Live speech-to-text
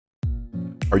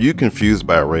Are you confused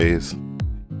by arrays?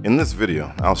 In this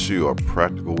video, I'll show you a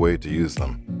practical way to use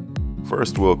them.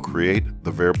 First, we'll create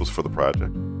the variables for the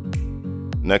project.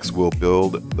 Next, we'll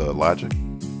build the logic.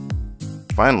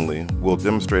 Finally, we'll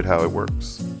demonstrate how it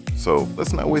works. So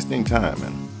let's not waste any time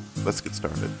and let's get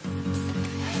started.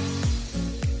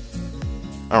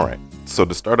 Alright, so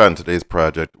to start out in today's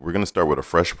project, we're going to start with a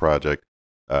fresh project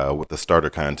with the starter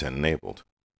content enabled.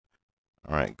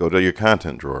 Alright, go to your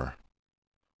content drawer.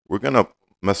 We're going to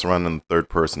mess around in the third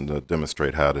person to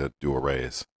demonstrate how to do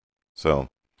arrays. So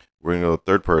we're going to go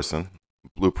third person,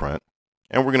 blueprint,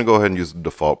 and we're going to go ahead and use the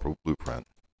default blueprint.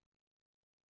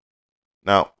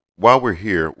 Now, while we're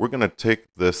here, we're going to take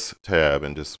this tab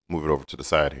and just move it over to the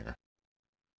side here.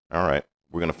 All right,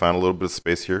 we're going to find a little bit of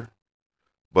space here.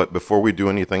 But before we do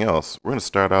anything else, we're going to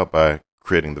start out by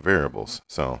creating the variables.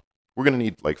 So we're going to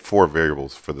need like 4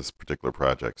 variables for this particular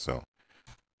project. So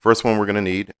first one we're going to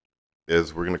need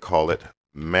is we're going to call it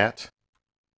matte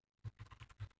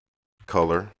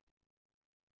color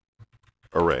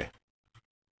array.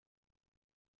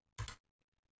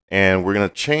 And we're going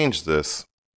to change this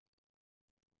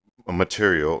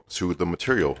material to the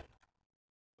material.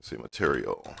 Let's see,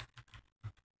 material.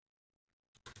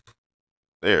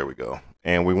 There we go.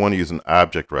 And we want to use an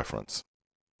object reference.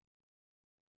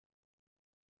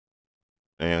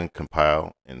 And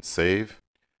compile and save.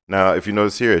 Now, if you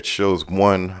notice here, it shows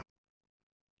one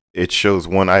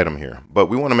item here, but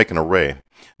we want to make an array.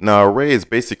 Now, array is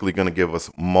basically going to give us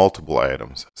multiple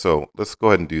items. So let's go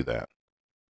ahead and do that.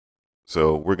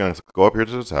 So we're going to go up here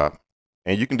to the top,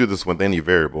 and you can do this with any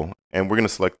variable, and we're going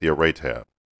to select the array tab.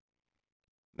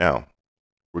 Now,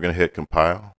 we're going to hit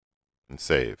compile and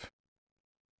save.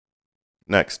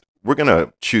 Next, we're going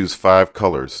to choose 5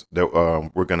 colors that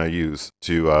we're going to use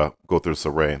to go through this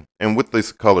array. And with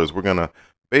these colors, we're going to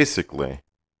basically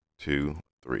 2,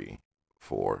 3,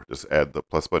 4, just add the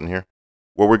plus button here.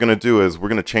 What we're going to do is we're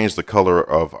going to change the color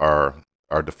of our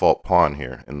default pawn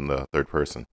here in the third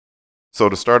person. So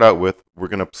to start out with, we're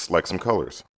going to select some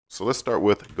colors. So let's start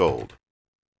with gold.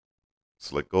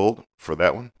 Select gold for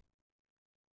that one.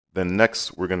 Then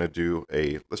next we're going to do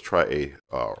let's try a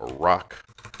rock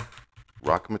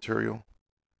material.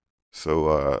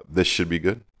 So this should be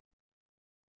good.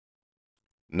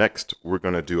 Next we're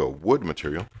going to do a wood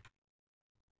material.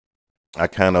 I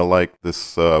kind of like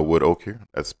this wood oak here.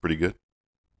 That's pretty good.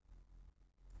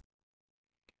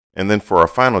 And then for our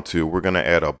final two, we're going to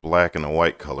add a black and a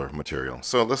white color material.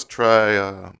 So let's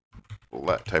try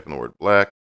type in the word black.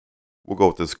 We'll go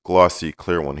with this glossy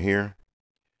clear one here.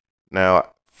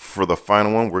 Now for the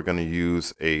final one, we're going to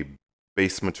use a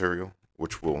base material,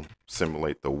 which will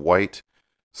simulate the white.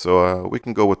 So we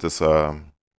can go with this, let's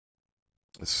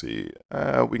see,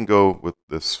 we can go with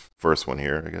this first one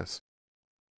here, I guess.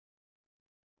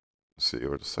 Let's see,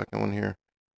 or the second one here.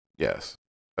 Yes,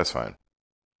 that's fine.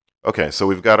 Okay, so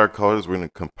we've got our colors. We're going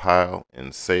to compile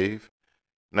and save.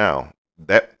 Now,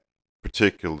 that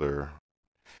particular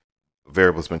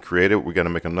variable has been created. We're going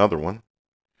to make another one.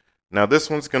 Now, this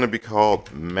one's going to be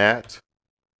called matte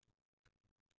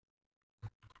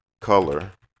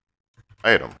color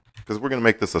item, because we're going to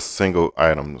make this a single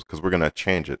item because we're going to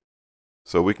change it.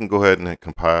 So we can go ahead and hit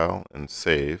compile and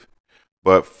save.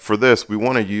 But for this, we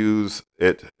want to use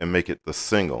it and make it the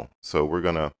single. So we're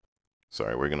going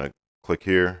to click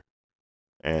here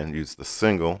and use the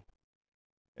single,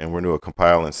 and we're going to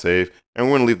compile and save, and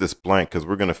we're going to leave this blank because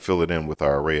we're going to fill it in with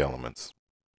our array elements.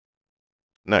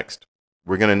 Next,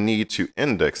 we're going to need to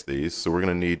index these, so we're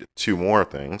going to need 2 more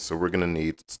things. So we're going to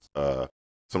need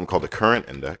something called the current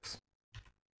index.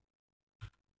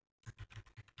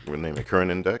 We're going to name it current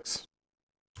index,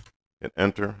 hit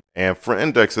enter, and for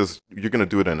indexes, you're going to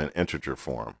do it in an integer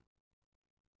form.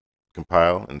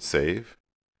 Compile and save.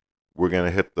 We're going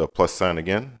to hit the plus sign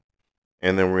again.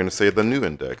 And then we're going to say the new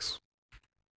index,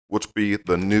 which will be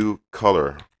the new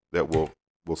color that we'll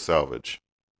salvage.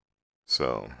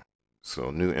 So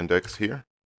new index here.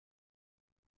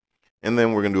 And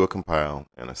then we're going to do a compile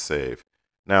and a save.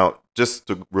 Now, just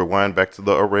to rewind back to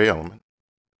the array element,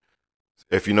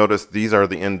 if you notice, these are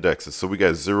the indexes. So we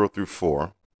got 0 through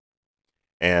 4.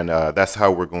 And that's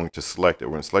how we're going to select it.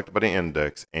 We're going to select it by the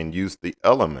index and use the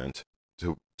element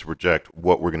to project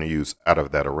what we're going to use out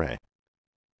of that array.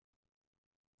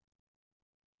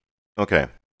 Okay,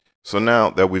 so now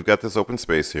that we've got this open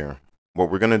space here, what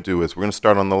we're going to do is we're going to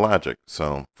start on the logic.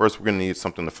 So first we're going to need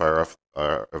something to fire off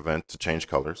our event to change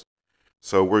colors.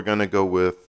 So we're going to go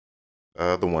with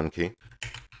the 1 key.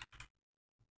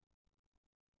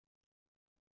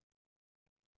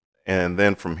 And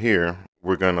then from here,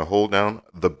 we're going to hold down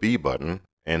the B button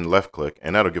and left click,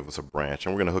 and that'll give us a branch,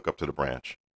 and we're going to hook up to the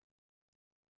branch.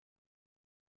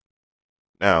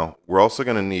 Now, we're also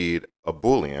going to need a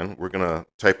Boolean. We're going to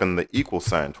type in the equal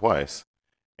sign twice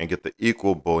and get the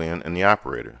equal Boolean in the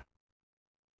operator.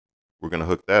 We're going to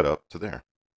hook that up to there.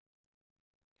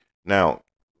 Now,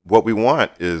 what we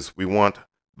want is we want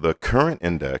the current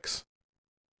index.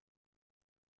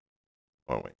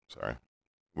 Oh, wait, sorry.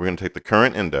 We're going to take the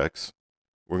current index.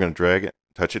 We're going to drag it,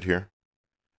 touch it here.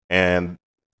 And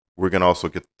we're going to also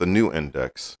get the new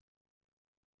index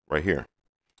right here.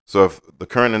 So if the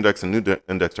current index and new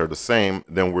index are the same,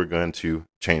 then we're going to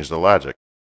change the logic.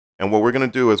 And what we're going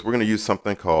to do is we're going to use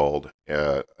something called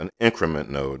an increment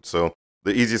node. So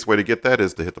the easiest way to get that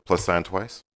is to hit the plus sign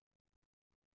twice.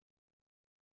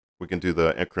 We can do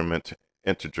the increment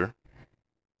integer.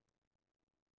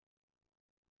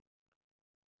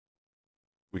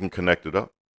 We can connect it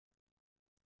up.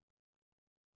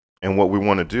 And what we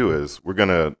want to do is we're going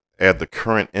to add the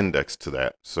current index to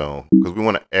that. So because we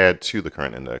want to add to the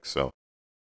current index. So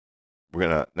we're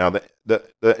going to, now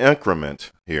the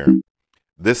increment here,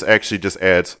 this actually just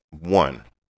adds 1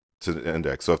 to the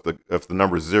index. So if the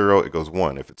number is 0, it goes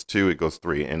 1. If it's 2, it goes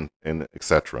 3, and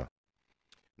etc.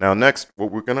 Now next,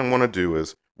 what we're going to want to do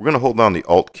is we're going to hold down the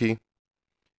Alt key,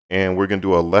 and we're going to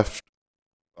do a left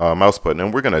mouse button,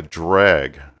 and we're going to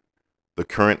drag the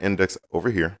current index over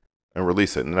here and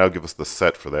release it, and that'll give us the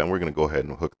set for that, and we're going to go ahead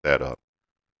and hook that up.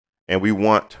 And we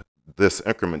want this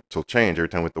increment to change every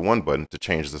time with the 1 button to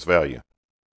change this value.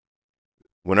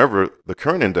 Whenever the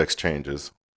current index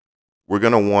changes, we're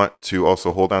going to want to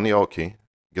also hold down the Alt key,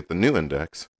 get the new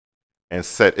index, and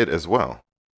set it as well.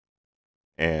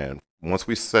 And once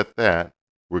we set that,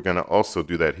 we're going to also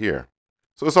do that here.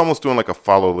 So it's almost doing like a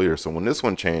follow leader. So when this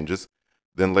one changes,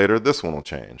 then later this one will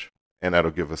change, and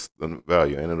that'll give us the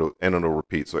value, and it'll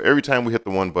repeat. So every time we hit the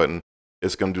 1 button,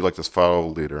 it's going to do like this follow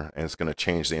leader, and it's going to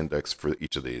change the index for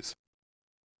each of these.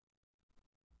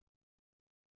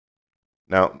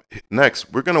 Now,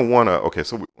 next, we're going to want to, okay,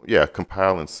 so yeah,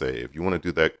 compile and save. You want to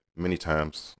do that many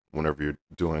times whenever you're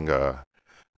doing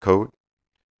code.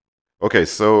 Okay,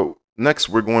 so next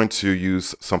we're going to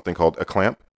use something called a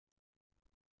clamp.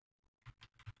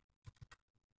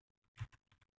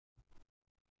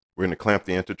 We're going to clamp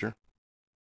the integer.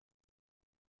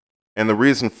 And the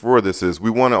reason for this is we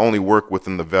want to only work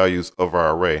within the values of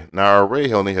our array. Now, our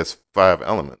array only has 5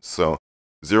 elements. So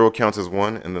 0 counts as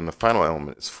 1, and then the final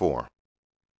element is 4.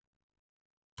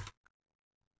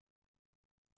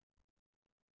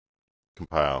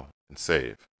 Compile and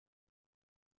save.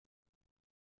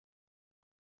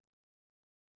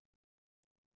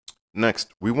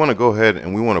 Next, we want to go ahead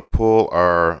and we want to pull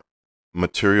our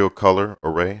material color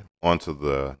array onto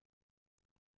the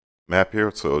map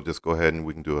here. So just go ahead and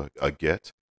we can do a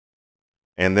get.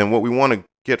 And then what we want to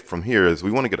get from here is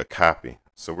we want to get a copy.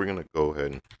 So we're going to go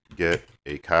ahead and get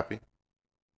a copy.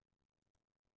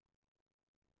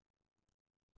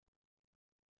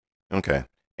 Okay.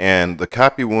 And the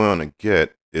copy we want to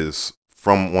get is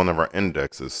from one of our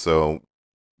indexes. So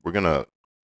we're going to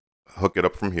hook it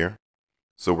up from here.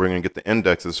 So we're going to get the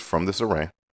indexes from this array.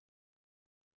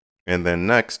 And then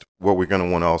next, what we're going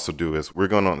to want to also do is we're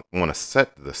going to want to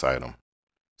set this item.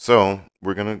 So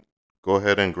we're going to go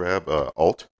ahead and grab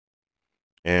Alt,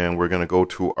 and we're going to go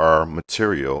to our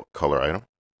material color item,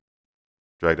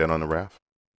 drag that on the graph,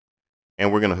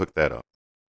 and we're going to hook that up,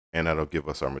 and that'll give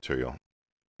us our material.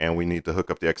 And we need to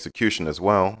hook up the execution as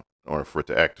well in order for it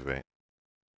to activate.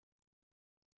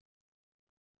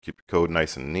 Keep the code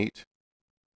nice and neat.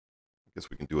 I guess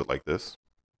we can do it like this.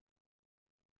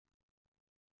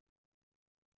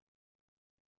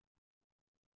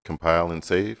 Compile and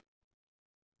save.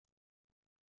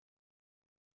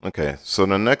 Okay, so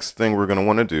the next thing we're going to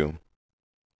want to do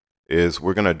is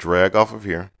we're going to drag off of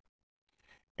here,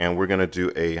 and we're going to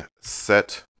do a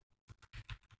set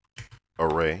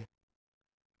array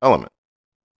element.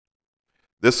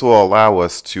 This will allow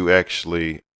us to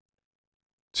actually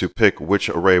pick which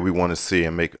array we want to see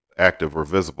and make active or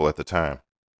visible at the time.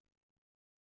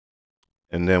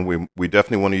 And then we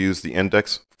definitely want to use the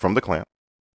index from the clamp.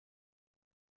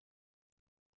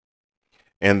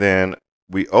 And then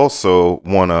we also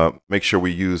want to make sure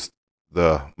we use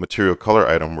the material color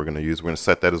item we're going to use. We're going to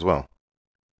set that as well.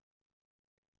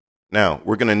 Now,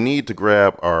 we're going to need to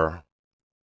grab our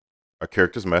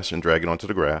characters mesh and drag it onto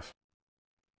the graph.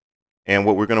 And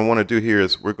what we're going to want to do here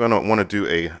is we're going to want to do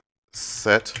a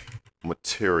set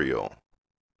material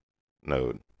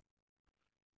node.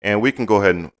 And we can go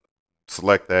ahead and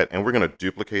select that, and we're going to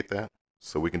duplicate that.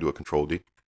 So we can do a Control D.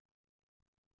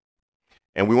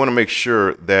 And we want to make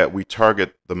sure that we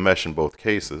target the mesh in both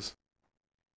cases.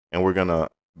 And we're going to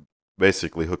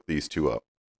basically hook these two up.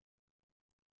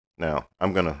 Now,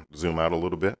 I'm going to zoom out a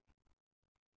little bit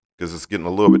because it's getting a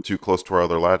little bit too close to our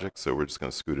other logic, so we're just going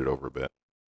to scoot it over a bit.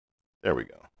 There we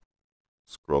go.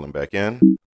 Scrolling back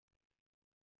in,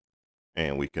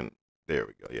 and we can, there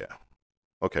we go, yeah.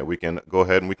 Okay, we can go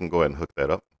ahead and hook that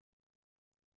up.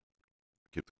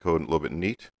 Keep the code a little bit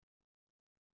neat.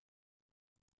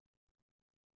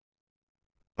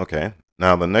 Okay,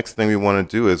 now the next thing we want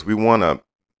to do is we want to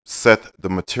set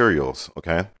the materials,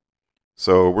 okay?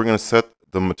 So we're going to set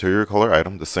the material color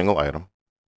item, the single item,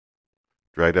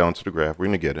 drag down to the graph, we're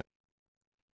going to get it.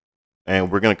 And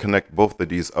we're going to connect both of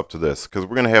these up to this because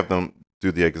we're going to have them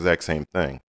do the exact same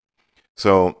thing.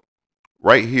 So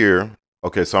right here,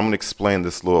 okay, so I'm going to explain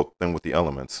this little thing with the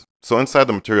elements. So inside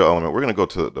the material element, we're going to go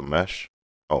to the mesh.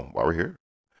 Oh, while we're here,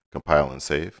 compile and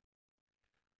save.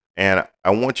 And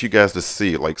I want you guys to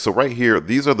see, like, so right here,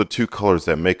 these are the two colors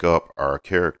that make up our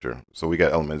character. So we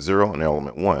got element 0 and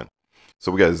element 1.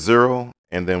 So we got 0,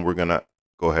 and then we're going to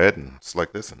go ahead and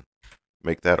select this and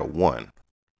make that a 1.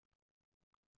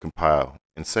 Compile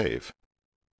and save.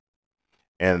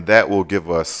 And that will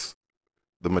give us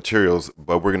the materials,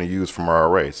 but we're going to use from our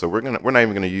array. So we're not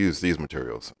even going to use these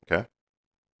materials, okay?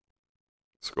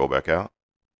 Scroll back out.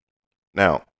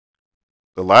 Now,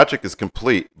 the logic is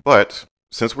complete, but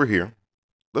since we're here,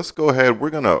 let's go ahead. We're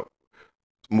going to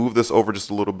move this over just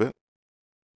a little bit.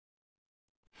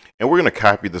 And we're going to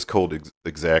copy this code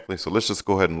exactly. So let's just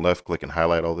go ahead and left click and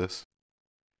highlight all this.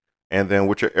 And then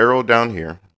with your arrow down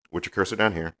here, with your cursor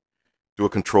down here, do a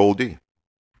Control D.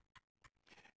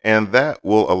 And that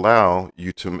will allow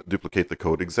you to duplicate the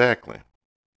code exactly.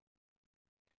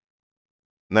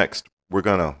 Next, we're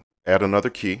going to add another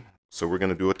key. So we're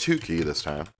going to do a 2 key this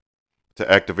time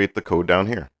to activate the code down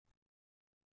here.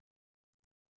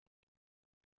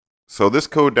 So this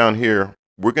code down here,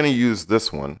 we're going to use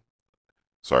this one.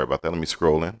 Sorry about that. Let me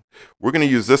scroll in. We're going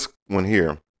to use this one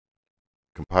here.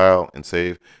 Compile and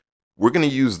save. We're going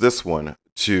to use this one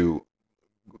to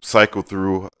cycle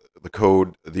through the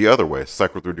code the other way,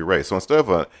 cycle through the array. So instead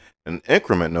of an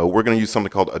increment node, we're going to use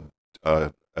something called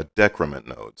a decrement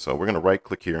node. So we're going to right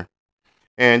click here.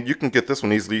 And you can get this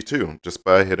one easily too, just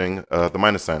by hitting the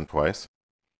minus sign twice.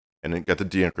 And then get the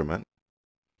decrement.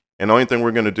 And the only thing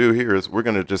we're going to do here is we're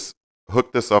going to just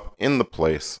hook this up in the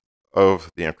place of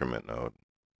the increment node.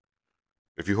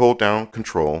 If you hold down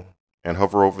Control and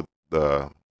hover over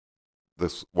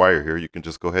this wire here, you can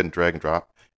just go ahead and drag and drop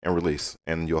and release,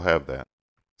 and you'll have that.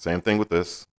 Same thing with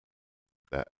this,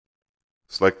 that.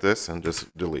 Select this and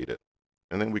just delete it.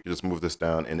 And then we can just move this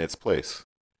down in its place.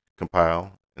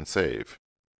 Compile and save.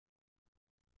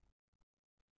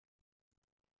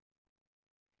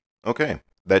 Okay,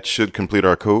 that should complete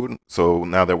our code. So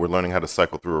now that we're learning how to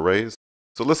cycle through arrays,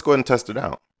 so let's go ahead and test it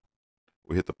out.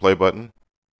 We hit the play button.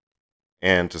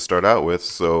 And to start out with,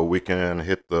 so we can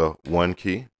hit the 1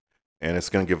 key, and it's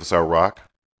going to give us our rock,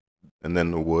 and then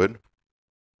the wood,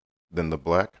 then the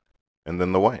black, and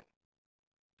then the white.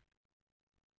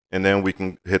 And then we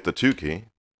can hit the 2 key,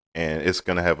 and it's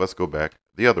going to have us go back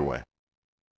the other way.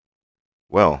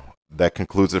 Well, that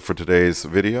concludes it for today's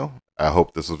video. I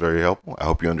hope this was very helpful. I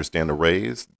hope you understand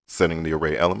arrays, setting the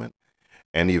array element,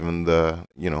 and even the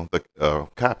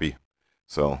copy.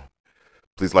 So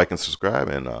please like and subscribe,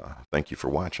 and thank you for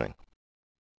watching.